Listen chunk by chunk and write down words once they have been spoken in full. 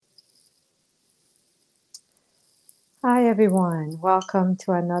everyone. Welcome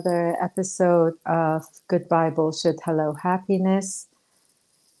to another episode of Goodbye Bullshit, Hello Happiness.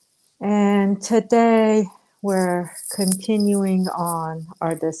 And today we're continuing on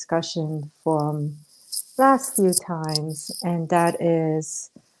our discussion from last few times, and that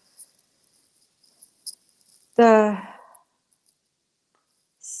is the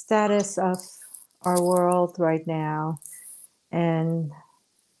status of our world right now, and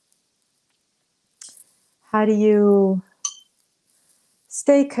how do you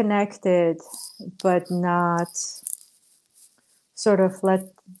stay connected but not sort of let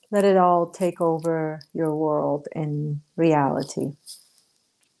it all take over your world in reality.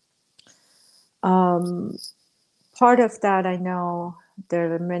 Part of that, I know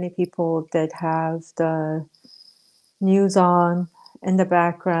there are many people that have the news on in the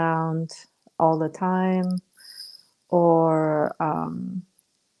background all the time, or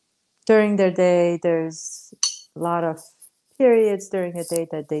during their day, there's a lot of periods during the day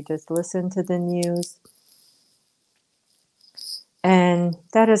that they just listen to the news. And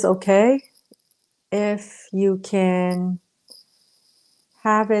that is okay if you can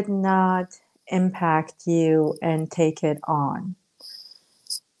have it not impact you and take it on.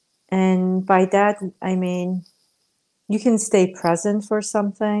 And by that, I mean, you can stay present for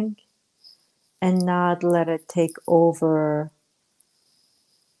something and not let it take over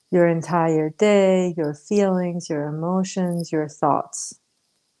your entire day, your feelings, your emotions, your thoughts.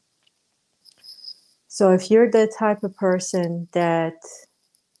 So if you're the type of person that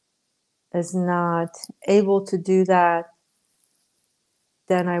is not able to do that,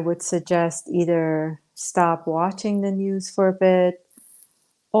 then I would suggest either stop watching the news for a bit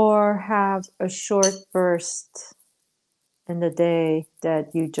or have a short burst in the day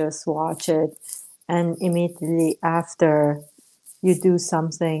that you just watch it, and immediately after you do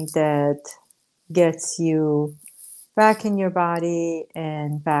something that gets you back in your body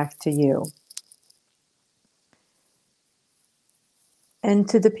and back to you. And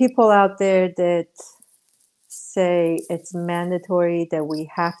to the people out there that say it's mandatory that we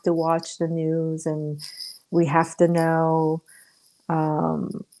have to watch the news and we have to know,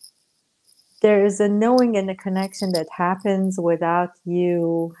 there is a knowing and a connection that happens without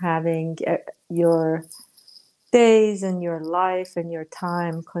you having your days and your life and your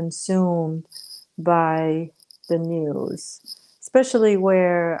time consumed by the news, especially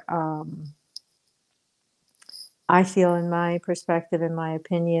where I feel, in my perspective, in my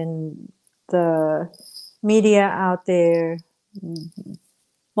opinion, the media out there,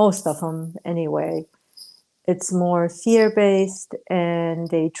 most of them anyway, it's more fear-based, and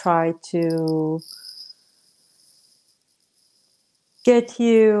they try to get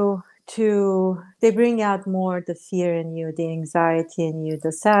you to, they bring out more the fear in you, the anxiety in you,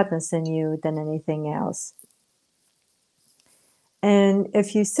 the sadness in you than anything else. And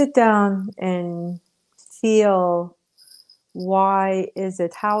if you sit down and feel, why is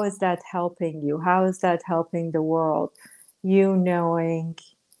it, how is that helping you? How is that helping the world? You knowing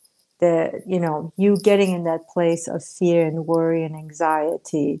that, you getting in that place of fear and worry and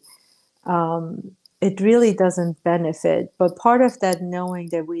anxiety, it really doesn't benefit. But part of that knowing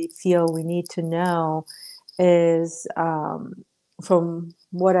that we feel we need to know is, from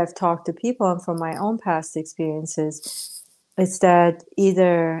what I've talked to people and from my own past experiences, it's that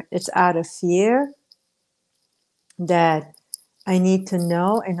either it's out of fear that I need to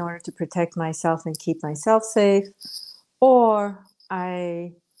know in order to protect myself and keep myself safe, or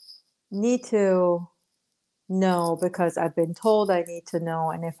I need to know because I've been told I need to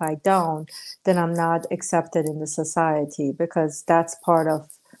know, and if I don't, then I'm not accepted in the society, because that's part of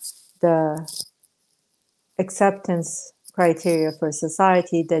the acceptance criteria for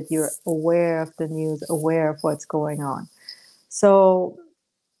society, that you're aware of the news, aware of what's going on. So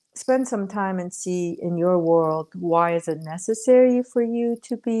spend some time and see in your world, why is it necessary for you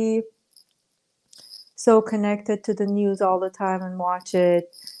to be so connected to the news all the time and watch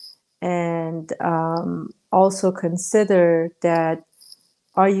it? And also consider that,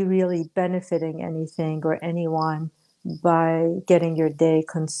 are you really benefiting anything or anyone by getting your day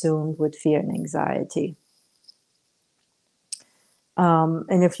consumed with fear and anxiety?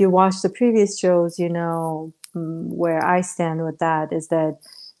 And if you watch the previous shows, where I stand with that is that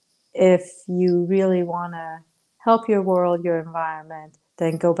if you really want to help your world, your environment,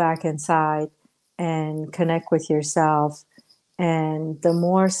 then go back inside and connect with yourself. And the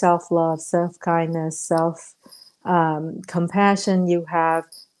more self-love, self-kindness, self-compassion you have,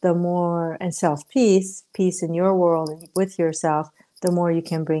 the more, and self-peace, peace in your world and with yourself, the more you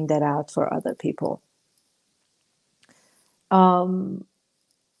can bring that out for other people.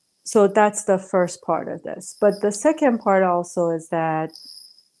 So that's the first part of this. But the second part also is that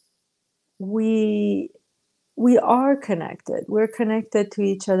we we are connected. We're connected to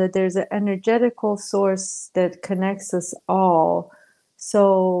each other. There's an energetical source that connects us all.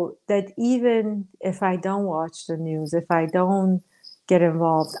 So that even if I don't watch the news, if I don't get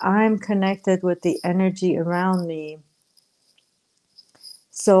involved, I'm connected with the energy around me.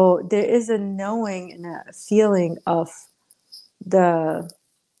 So there is a knowing and a feeling of the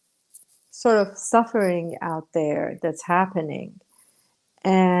sort of suffering out there that's happening.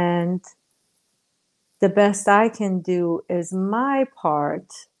 And the best I can do is my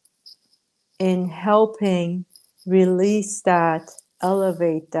part in helping release that,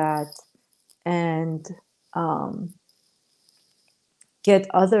 elevate that, and um, get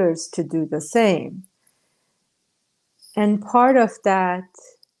others to do the same. And part of that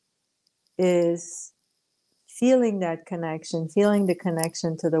is feeling that connection, feeling the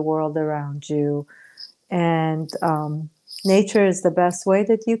connection to the world around you. And nature is the best way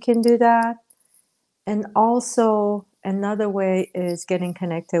that you can do that. And also, another way is getting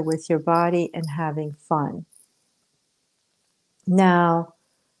connected with your body and having fun. Now,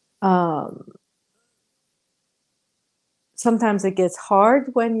 um, sometimes it gets hard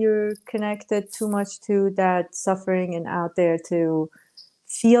when you're connected too much to that suffering and out there to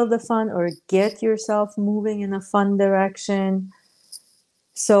feel the fun or get yourself moving in a fun direction.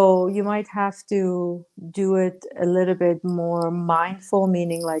 So you might have to do it a little bit more mindful,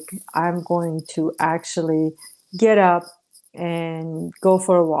 meaning like I'm going to actually get up and go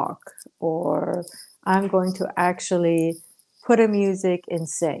for a walk, or I'm going to actually put a music and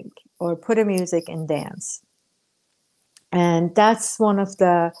sing, or put a music and dance. And that's one of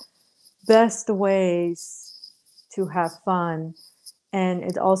the best ways to have fun. And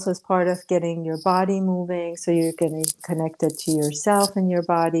it also is part of getting your body moving. So you're getting connected to yourself and your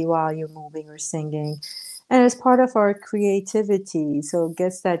body while you're moving or singing. And it's part of our creativity. So it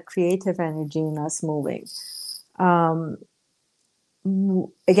gets that creative energy in us moving. Um,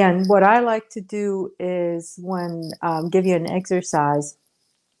 Again, what I like to do is when give you an exercise.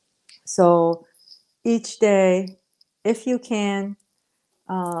 So each day, if you can,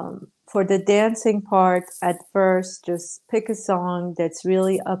 for the dancing part, at first, just pick a song that's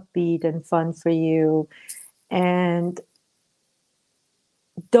really upbeat and fun for you. And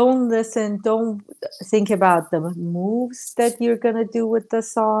don't think about the moves that you're going to do with the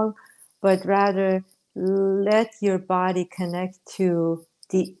song, but rather let your body connect to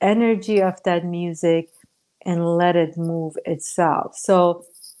the energy of that music and let it move itself. So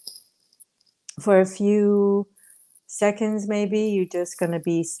for a few seconds, maybe you're just going to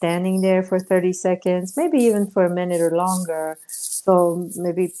be standing there for 30 seconds, maybe even for a minute or longer. So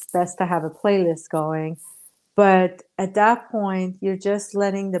maybe it's best to have a playlist going. But at that point, you're just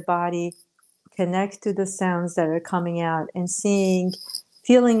letting the body connect to the sounds that are coming out and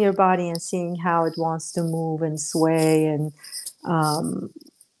feeling your body and seeing how it wants to move and sway and um,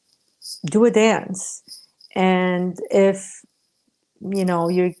 do a dance. And if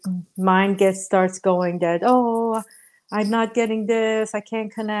your mind starts going that, oh, I'm not getting this, I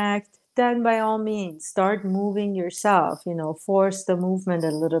can't connect, then by all means start moving yourself, force the movement a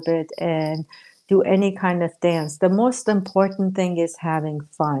little bit and do any kind of dance. The most important thing is having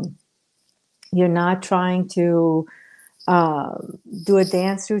fun. You're not trying to do a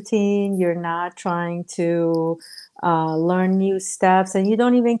dance routine. You're not trying to learn new steps, and you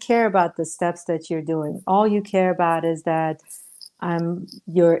don't even care about the steps that you're doing. All you care about is that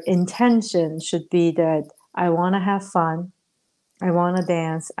your intention should be that I want to have fun, I want to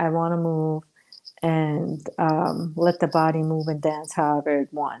dance, I want to move, and let the body move and dance however it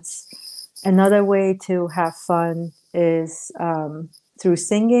wants. Another way to have fun is through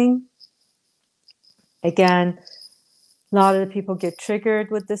singing. Again, a lot of the people get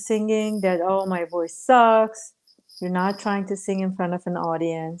triggered with the singing that, oh, my voice sucks. You're not trying to sing in front of an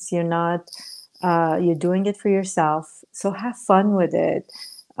audience. You're doing it for yourself. So have fun with it.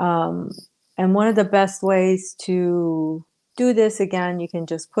 And one of the best ways to do this, again, you can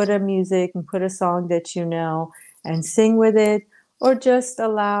just put a music and put a song that you know and sing with it, or just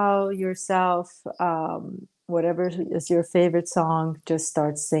allow yourself, whatever is your favorite song, just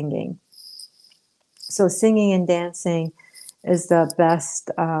start singing. So singing and dancing is the best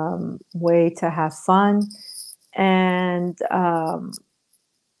way to have fun. And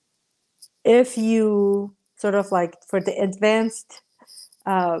if you sort of like, for the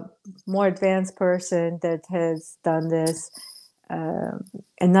uh, more advanced person that has done this, uh,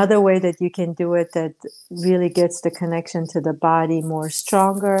 another way that you can do it that really gets the connection to the body more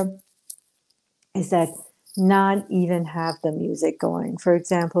stronger is that not even have the music going. For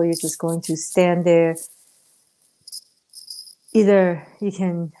example, you're just going to stand there. Either you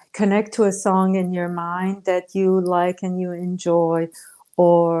can connect to a song in your mind that you like and you enjoy,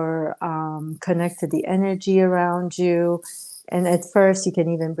 or connect to the energy around you. And at first, you can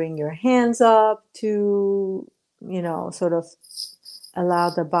even bring your hands up to, sort of allow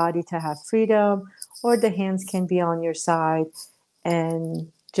the body to have freedom, or the hands can be on your side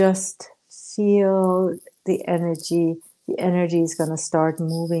and just feel the energy. The energy is going to start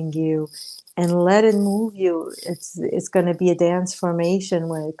moving you, and let it move you. It's going to be a dance formation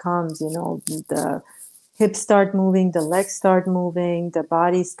when it comes. The hips start moving, the legs start moving, the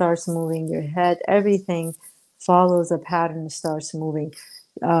body starts moving, your head, everything follows a pattern, starts moving.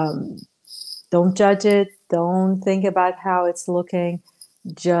 Um, don't judge it. Don't think about how it's looking.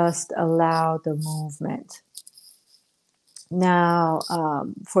 Just allow the movement. Now,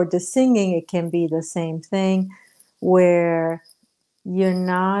 for the singing, it can be the same thing where you're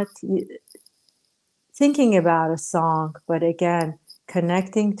not thinking about a song, but again,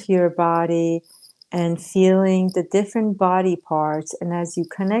 connecting to your body and feeling the different body parts. And as you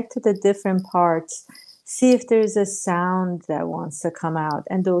connect to the different parts, see if there's a sound that wants to come out.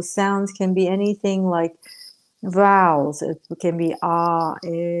 And those sounds can be anything like vowels. It can be ah,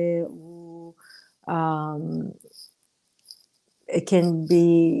 eh, ooh. It can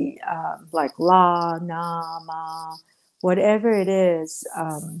be like la, na, ma, whatever it is.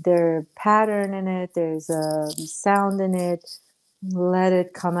 There's a pattern in it, there's a sound in it. Let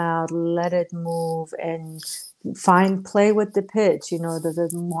it come out, let it move, and play with the pitch. Does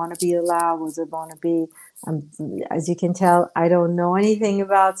it want to be loud? Does it want to be, as you can tell, I don't know anything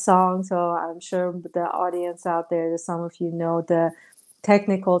about songs, so I'm sure the audience out there, some of you know the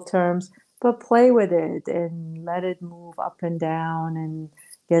technical terms, but play with it and let it move up and down and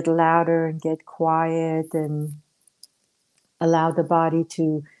get louder and get quiet and allow the body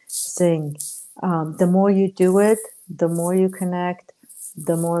to sing. The more you do it, the more you connect,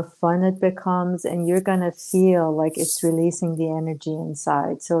 the more fun it becomes, and you're going to feel like it's releasing the energy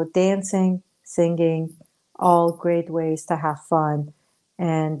inside. So dancing, singing, all great ways to have fun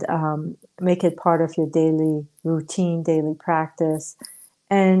and make it part of your daily routine, daily practice.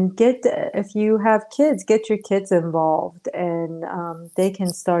 And if you have kids, get your kids involved, and they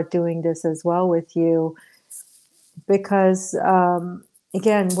can start doing this as well with you, because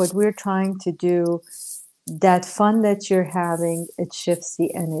again, what we're trying to do, that fun that you're having, it shifts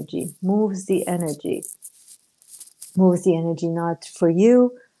the energy, moves the energy not for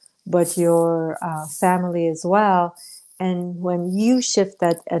you, but your family as well. And when you shift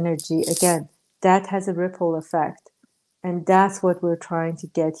that energy, again, that has a ripple effect. And that's what we're trying to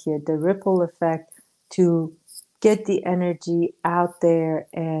get here, the ripple effect, to get the energy out there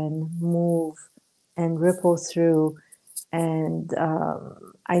and move and ripple through. And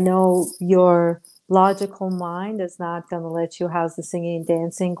I know your logical mind is not going to let you. How's the singing and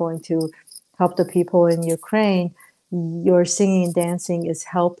dancing going to help the people in Ukraine? Your singing and dancing is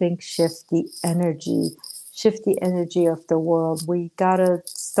helping shift the energy of the world. We got to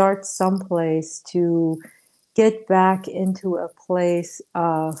start someplace to get back into a place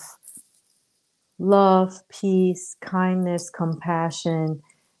of love, peace, kindness, compassion.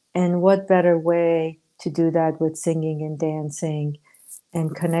 And what better way to do that with singing and dancing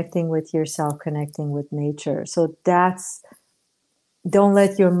and connecting with yourself, connecting with nature. So don't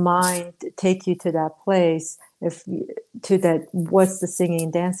let your mind take you to that place. What's the singing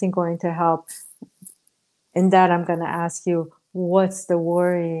and dancing going to help? In that, I'm going to ask you, what's the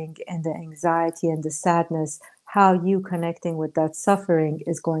worrying and the anxiety and the sadness? How you connecting with that suffering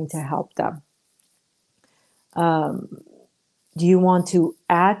is going to help them. Do you want to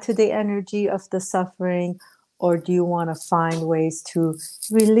add to the energy of the suffering, or do you want to find ways to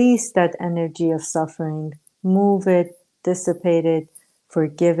release that energy of suffering, move it, dissipate it,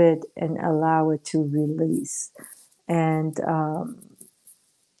 forgive it, and allow it to release? And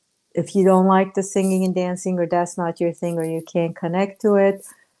if you don't like the singing and dancing, or that's not your thing, or you can't connect to it,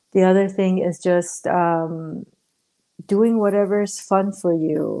 the other thing is just doing whatever's fun for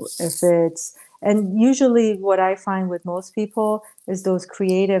you. And usually what I find with most people is those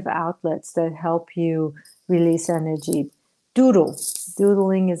creative outlets that help you release energy.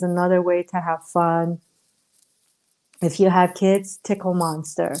 Doodling is another way to have fun. If you have kids, tickle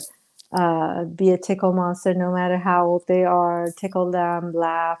monster. Be a tickle monster no matter how old they are. Tickle them,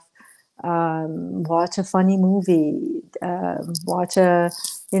 laugh, watch a funny movie, watch your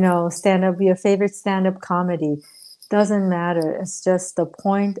favorite stand-up comedy. Doesn't matter. It's just the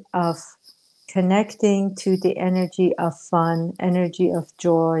point of connecting to the energy of fun, energy of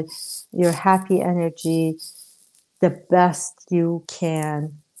joy, your happy energy, the best you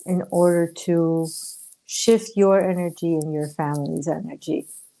can in order to shift your energy and your family's energy.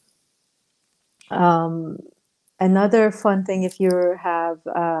 Another fun thing, if you have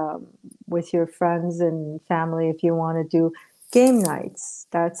with your friends and family, if you want to do game nights,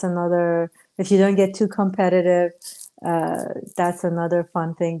 that's another. If you don't get too competitive, that's another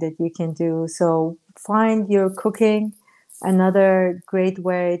fun thing that you can do. So find your cooking. Another great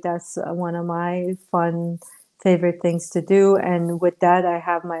way. That's one of my fun favorite things to do. And with that, I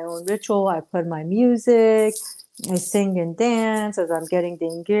have my own ritual. I put my music. I sing and dance as I'm getting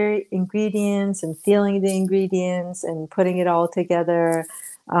the ingredients and feeling the ingredients and putting it all together.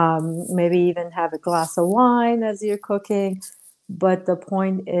 Maybe even have a glass of wine as you're cooking. But the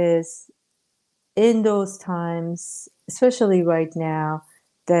point is, in those times, especially right now,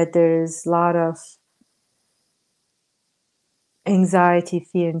 that there's a lot of anxiety,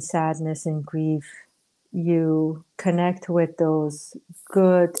 fear, and sadness and grief, you connect with those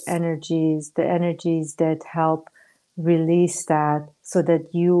good energies, the energies that help release that, so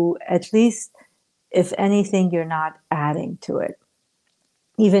that you, at least, if anything, you're not adding to it.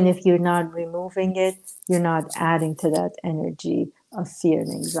 Even if you're not removing it, you're not adding to that energy of fear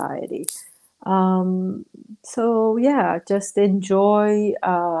and anxiety. So yeah, just enjoy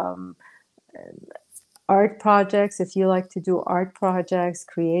art projects. If you like to do art projects,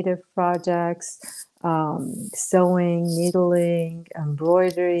 creative projects, sewing, needling,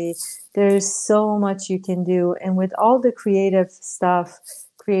 embroidery, there's so much you can do. And with all the creative stuff,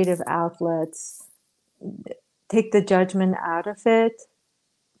 creative outlets, take the judgment out of it,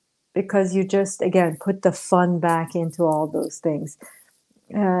 because you just, again, put the fun back into all those things.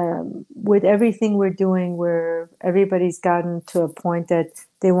 With everything we're doing, where everybody's gotten to a point that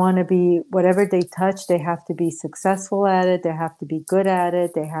they want to be, whatever they touch, they have to be successful at it, they have to be good at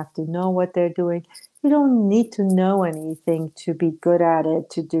it, they have to know what they're doing. You don't need to know anything to be good at it,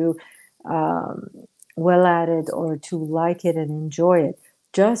 to do well at it, or to like it and enjoy it.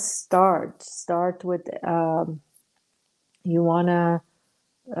 Just start with you want to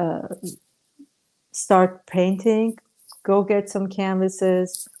start painting, go get some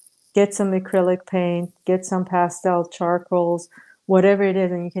canvases, get some acrylic paint, get some pastel charcoals, whatever it is,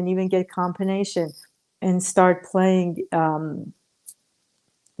 and you can even get combination and start playing,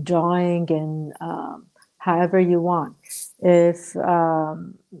 drawing, and however you want. If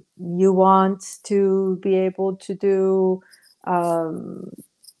you want to be able to do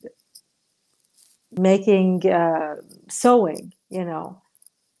making sewing,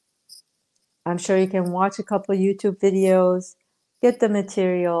 I'm sure you can watch a couple of YouTube videos, get the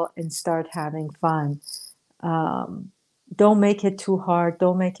material, and start having fun. Don't make it too hard.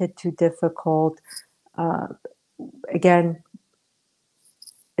 Don't make it too difficult. Again,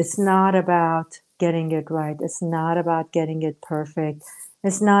 it's not about getting it right. It's not about getting it perfect.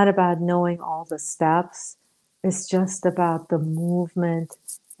 It's not about knowing all the steps. It's just about the movement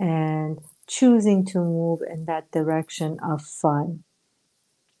and choosing to move in that direction of fun.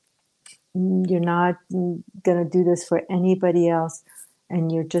 You're not going to do this for anybody else,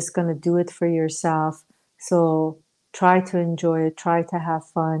 and you're just going to do it for yourself. So try to enjoy it, try to have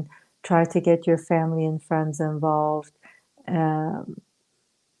fun, try to get your family and friends involved. And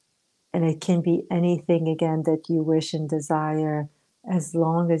it can be anything, again, that you wish and desire, as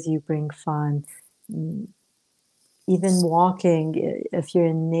long as you bring fun. Even walking, if you're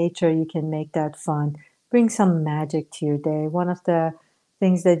in nature, you can make that fun. Bring some magic to your day. One of the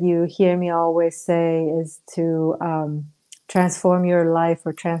things that you hear me always say is to transform your life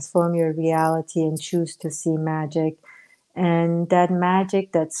or transform your reality and choose to see magic. And that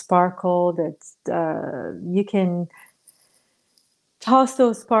magic, that sparkle, that you can toss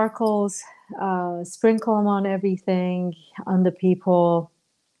those sparkles, sprinkle them on everything, on the people.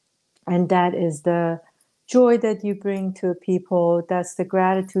 And that is the joy that you bring to the people. That's the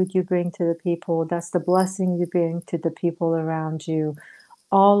gratitude you bring to the people. That's the blessing you bring to the people around you.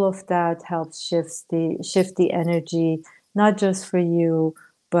 All of that helps shift the energy, not just for you,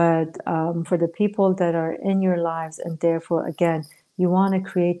 but for the people that are in your lives. And therefore, again, you want to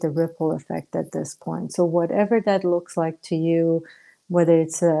create the ripple effect at this point. So whatever that looks like to you, whether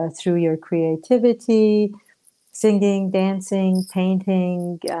it's through your creativity, singing, dancing,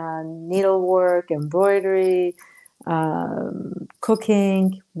 painting, needlework, embroidery,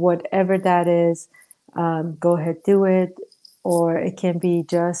 cooking, whatever that is, go ahead, do it. Or it can be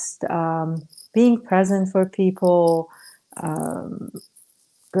just being present for people,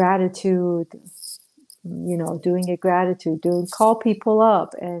 gratitude, doing a gratitude, call people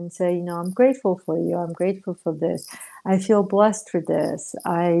up and say, I'm grateful for you. I'm grateful for this. I feel blessed for this.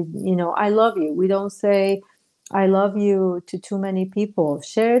 I love you. We don't say, I love you to too many people.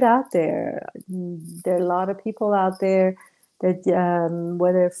 Share it out there. There are a lot of people out there that,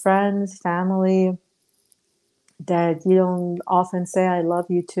 whether friends, family, that you don't often say, I love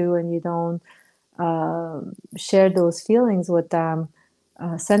you to, and you don't share those feelings with them.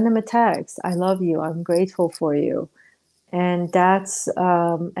 Send them a text. I love you. I'm grateful for you. And that's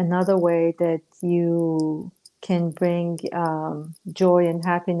another way that you can bring joy and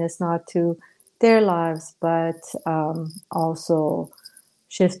happiness not to their lives, but also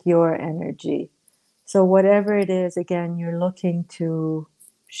shift your energy. So, whatever it is, again, you're looking to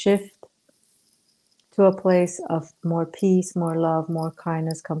shift to a place of more peace, more love, more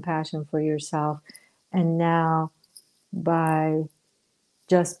kindness, compassion for yourself. And now, by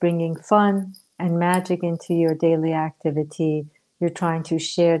just bringing fun and magic into your daily activity, you're trying to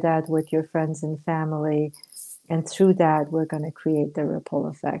share that with your friends and family. And through that, we're going to create the ripple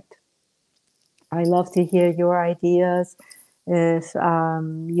effect. I love to hear your ideas. If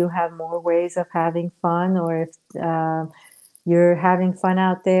you have more ways of having fun, or if you're having fun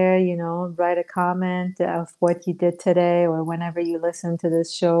out there, write a comment of what you did today, or whenever you listen to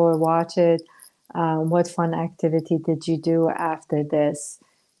this show or watch it. What fun activity did you do after this?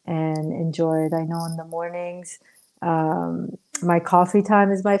 And enjoy it. I know in the mornings, my coffee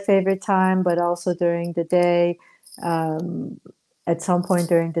time is my favorite time, but also during the day. At some point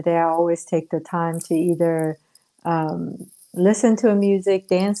during the day, I always take the time to either listen to music,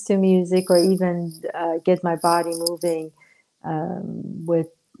 dance to music, or even get my body moving with,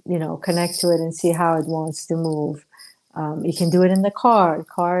 connect to it and see how it wants to move. You can do it in the car.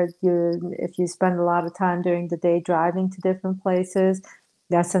 If you spend a lot of time during the day driving to different places,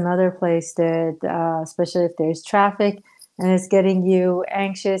 that's another place that, especially if there's traffic and it's getting you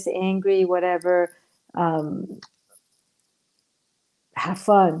anxious, angry, whatever, have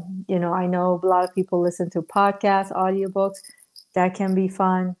fun. I know a lot of people listen to podcasts, audiobooks. That can be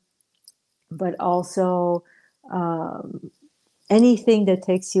fun, but also anything that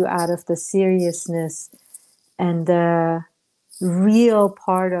takes you out of the seriousness and the real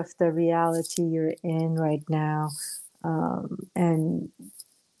part of the reality you're in right now. And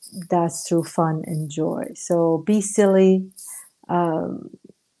that's through fun and joy. So be silly.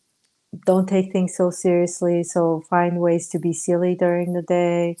 Don't take things so seriously. So find ways to be silly during the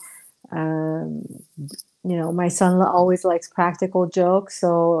day. Um, my son always likes practical jokes.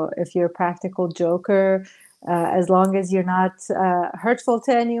 So if you're a practical joker, as long as you're not hurtful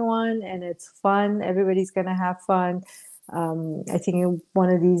to anyone and it's fun, everybody's going to have fun. I think in one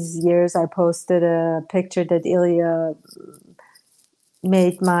of these years, I posted a picture that Ilya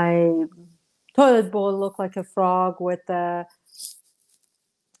made my toilet bowl look like a frog with the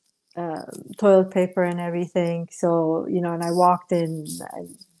toilet paper and everything. So, and I walked in,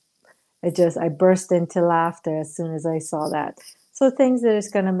 I burst into laughter as soon as I saw that. So things that is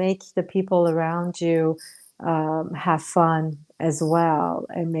going to make the people around you have fun as well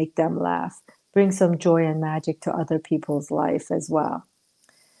and make them laugh. Bring some joy and magic to other people's life as well.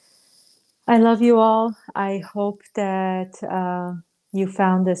 I love you all. I hope that you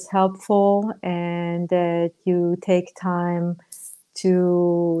found this helpful and that you take time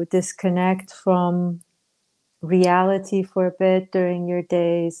to disconnect from reality for a bit during your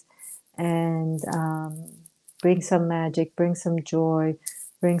days and bring some magic, bring some joy,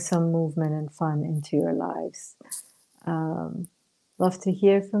 bring some movement and fun into your lives. Love to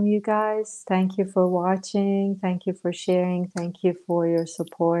hear from you guys. Thank you for watching. Thank you for sharing. Thank you for your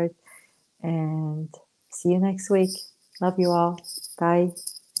support. And see you next week. Love you all. Bye.